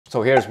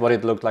So here's what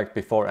it looked like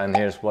before and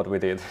here's what we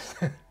did.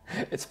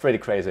 It's pretty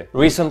crazy.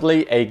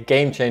 Recently, a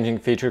game-changing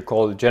feature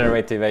called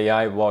Generative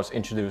AI was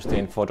introduced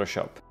in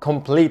Photoshop,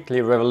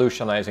 completely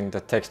revolutionizing the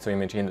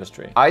text-to-image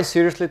industry. I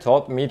seriously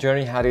thought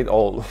Midjourney had it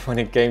all when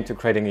it came to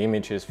creating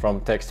images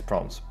from text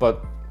prompts,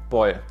 but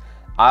boy,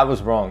 I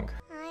was wrong.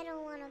 I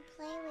don't want to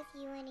play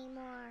with you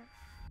anymore.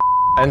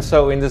 And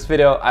so in this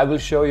video, I will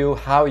show you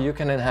how you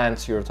can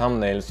enhance your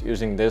thumbnails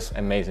using this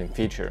amazing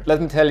feature.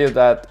 Let me tell you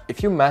that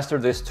if you master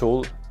this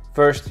tool,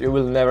 first, you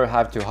will never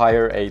have to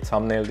hire a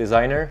thumbnail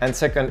designer. And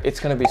second, it's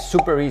gonna be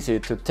super easy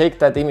to take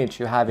that image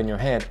you have in your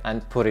head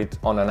and put it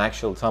on an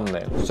actual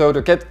thumbnail. So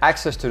to get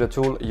access to the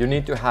tool, you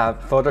need to have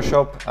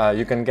Photoshop.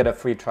 You can get a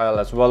free trial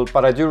as well,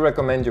 but I do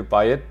recommend you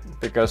buy it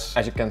because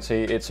as you can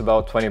see, it's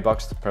about 20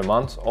 bucks per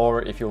month.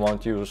 Or if you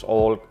want to use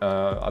all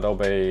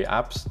Adobe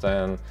apps,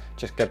 then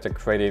just get the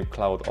Creative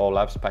Cloud All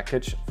Apps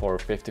package for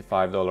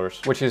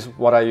 $55, which is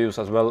what I use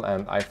as well,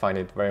 and I find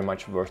it very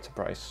much worth the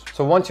price.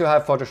 So once you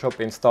have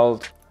Photoshop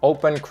installed,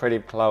 open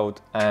Creative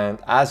Cloud, and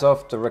as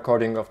of the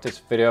recording of this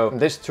video,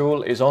 this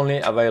tool is only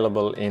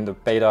available in the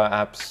beta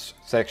apps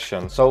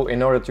section. So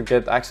in order to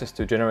get access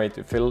to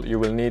Generative Fill, you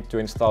will need to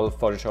install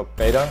Photoshop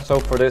Beta. So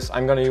for this,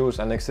 I'm gonna use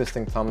an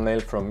existing thumbnail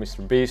from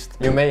Mr. Beast.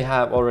 You may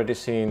have already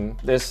seen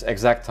this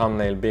exact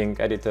thumbnail being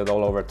edited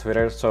all over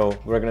Twitter, so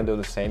we're gonna do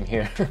the same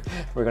here.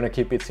 We're gonna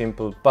keep it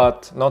simple,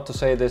 but not to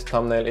say this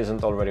thumbnail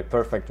isn't already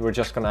perfect. We're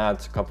just gonna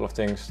add a couple of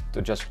things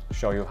to just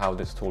show you how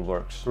this tool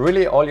works.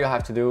 Really, all you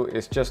have to do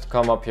is just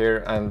come up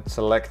here and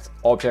select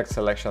Object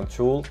Selection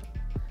Tool.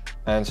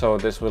 And so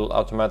this will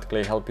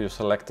automatically help you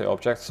select the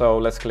object. So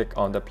let's click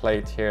on the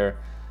plate here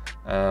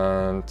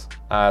and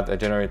add a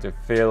generative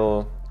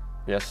fill.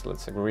 Yes,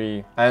 let's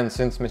agree. And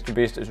since Mr.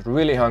 Beast is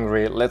really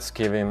hungry, let's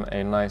give him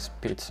a nice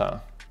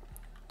pizza.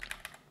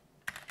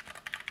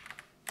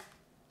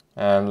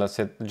 And let's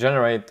hit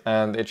generate,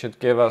 and it should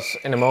give us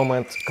in a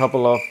moment a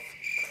couple of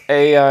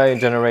AI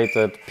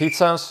generated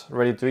pizzas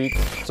ready to eat.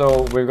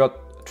 So we've got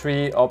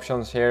 3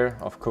 options here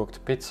of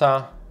cooked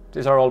pizza.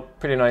 These are all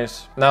pretty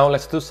nice. Now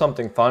let's do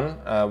something fun.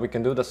 We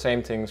can do the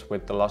same things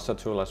with the lasso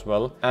tool as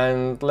well.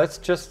 And let's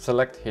just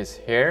select his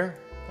hair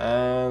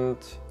and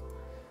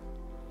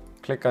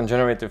click on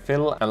Generative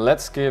Fill. And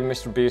let's give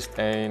Mr. Beast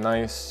a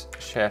nice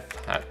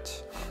chef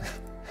hat.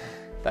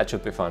 That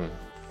should be fun.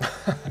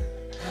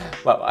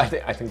 Well,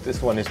 I think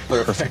this one is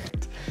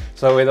perfect.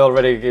 So it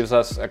already gives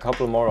us a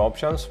couple more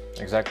options,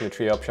 exactly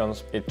 3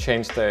 options. It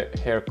changed the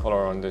hair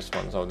color on this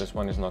one, so this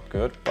one is not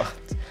good, but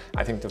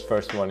I think the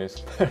first one is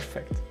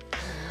perfect.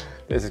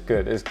 This is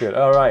good, it's good.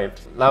 All right,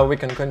 now we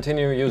can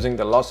continue using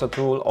the lasso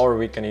tool, or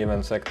we can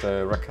even select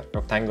the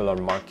rectangular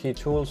marquee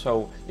tool.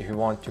 So if you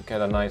want to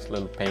get a nice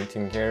little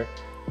painting here,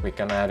 we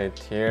can add it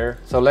here.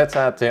 So let's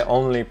add the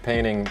only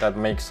painting that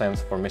makes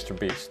sense for Mr.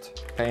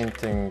 Beast.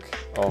 Painting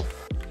of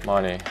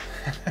money.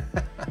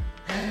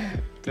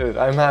 Dude,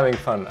 I'm having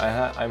fun.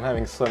 I'm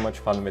having so much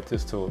fun with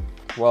this tool.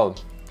 Well,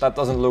 that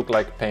doesn't look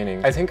like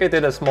painting. I think I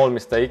did a small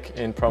mistake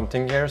in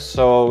prompting here.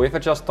 So if I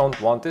just don't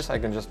want this, I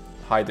can just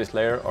hide this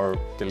layer or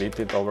delete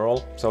it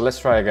overall. So let's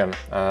try again.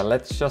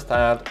 Let's just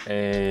add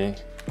a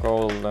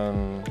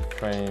golden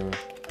framed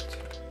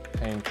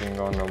painting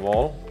on the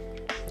wall.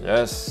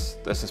 Yes,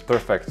 this is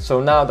perfect. So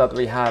now that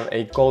we have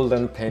a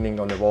golden painting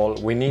on the wall,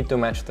 we need to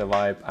match the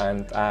vibe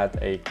and add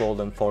a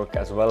golden fork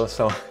as well.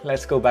 So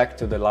let's go back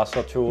to the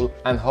lasso tool,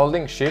 and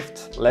holding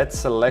shift, let's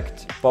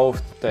select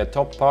both the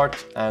top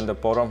part and the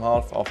bottom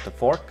half of the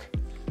fork.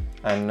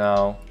 And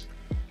now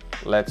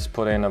let's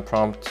put in a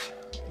prompt.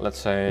 Let's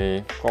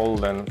say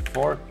golden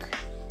fork,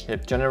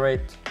 hit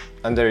generate.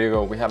 And there you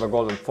go, we have a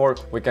golden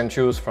fork. We can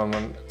choose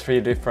from 3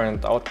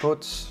 different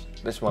outputs.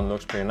 This one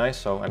looks pretty nice,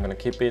 so I'm gonna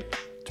keep it.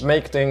 To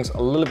make things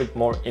a little bit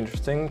more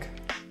interesting,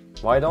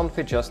 why don't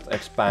we just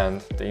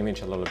expand the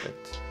image a little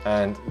bit?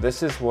 And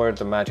this is where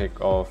the magic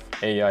of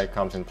AI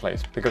comes in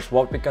place. Because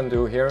what we can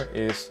do here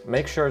is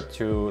make sure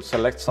to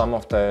select some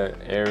of the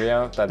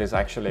area that is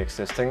actually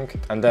existing,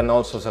 and then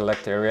also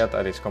select the area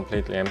that is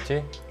completely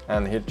empty,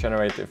 and hit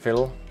Generative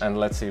Fill, and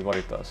let's see what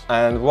it does.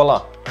 And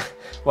voila!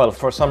 Well,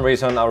 for some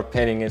reason our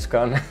painting is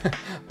gone,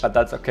 but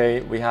that's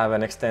okay. We have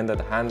an extended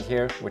hand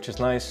here, which is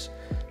nice.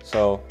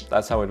 So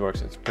that's how it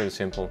works. It's pretty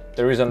simple.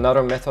 There is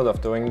another method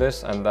of doing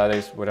this, and that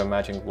is with a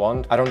magic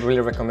wand. I don't really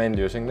recommend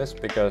using this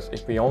because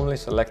if we only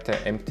select the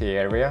empty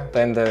area,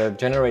 then the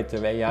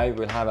generative AI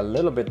will have a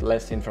little bit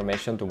less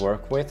information to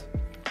work with.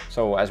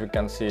 So as we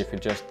can see, if you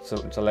just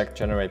select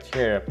generate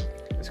here,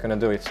 it's gonna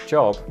do its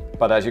job.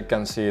 But as you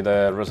can see,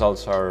 the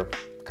results are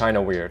kind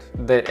of weird.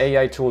 The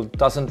AI tool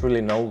doesn't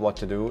really know what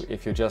to do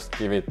if you just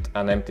give it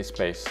an empty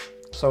space.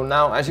 So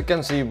now, as you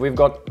can see, we've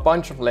got a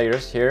bunch of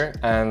layers here,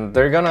 and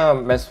they're gonna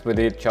mess with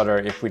each other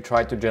if we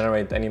try to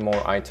generate any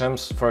more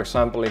items. For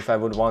example, if I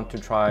would want to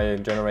try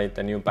generate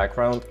a new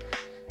background,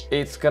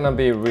 it's gonna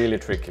be really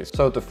tricky.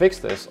 So to fix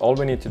this, all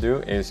we need to do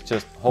is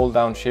just hold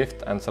down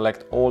Shift and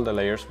select all the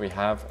layers we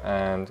have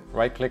and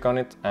right click on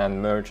it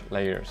and merge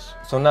layers.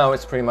 So now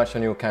it's pretty much a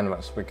new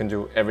canvas. We can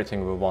do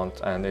everything we want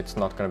and it's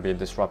not gonna be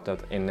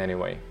disrupted in any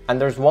way. And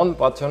there's one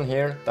button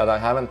here that I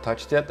haven't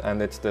touched yet,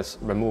 and it's this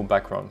remove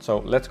background. So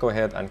let's go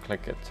ahead and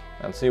click it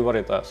and see what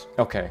it does.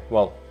 Okay,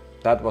 well,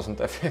 that wasn't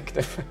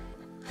effective.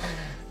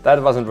 That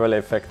wasn't really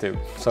effective.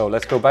 So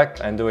let's go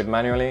back and do it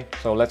manually.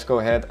 So let's go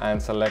ahead and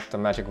select the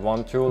magic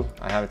wand tool.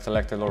 I have it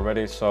selected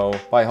already. So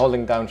by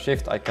holding down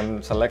Shift, I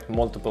can select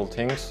multiple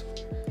things.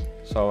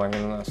 So I'm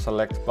gonna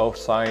select both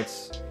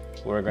sides.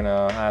 We're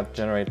gonna add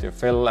generative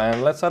fill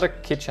and let's add a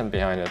kitchen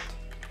behind it.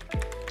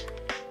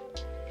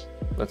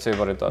 Let's see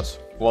what it does.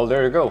 Well,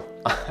 there you go.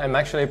 I'm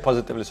actually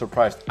positively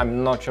surprised.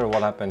 I'm not sure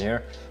what happened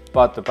here,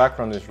 but the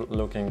background is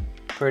looking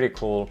pretty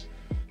cool.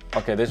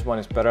 Okay, this one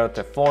is better.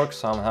 The fork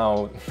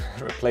somehow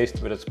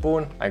replaced with a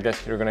spoon. I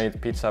guess you're gonna eat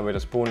pizza with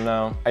a spoon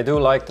now. I do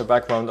like the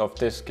background of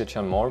this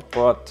kitchen more,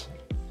 but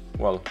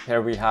well,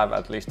 here we have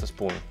at least a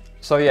spoon.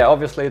 So yeah,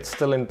 obviously it's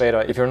still in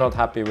beta. If you're not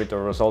happy with the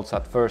results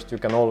at first, you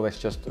can always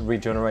just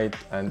regenerate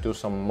and do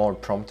some more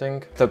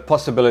prompting. The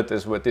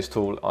possibilities with this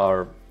tool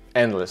are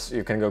endless.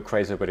 You can go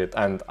crazy with it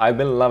and I've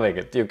been loving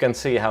it. You can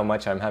see how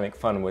much I'm having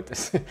fun with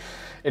this.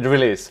 It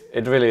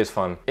really is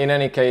fun. In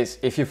any case,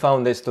 if you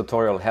found this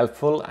tutorial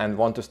helpful and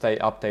want to stay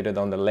updated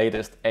on the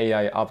latest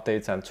AI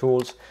updates and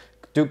tools,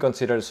 do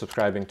consider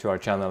subscribing to our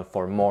channel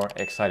for more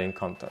exciting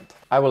content.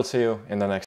 I will see you in the next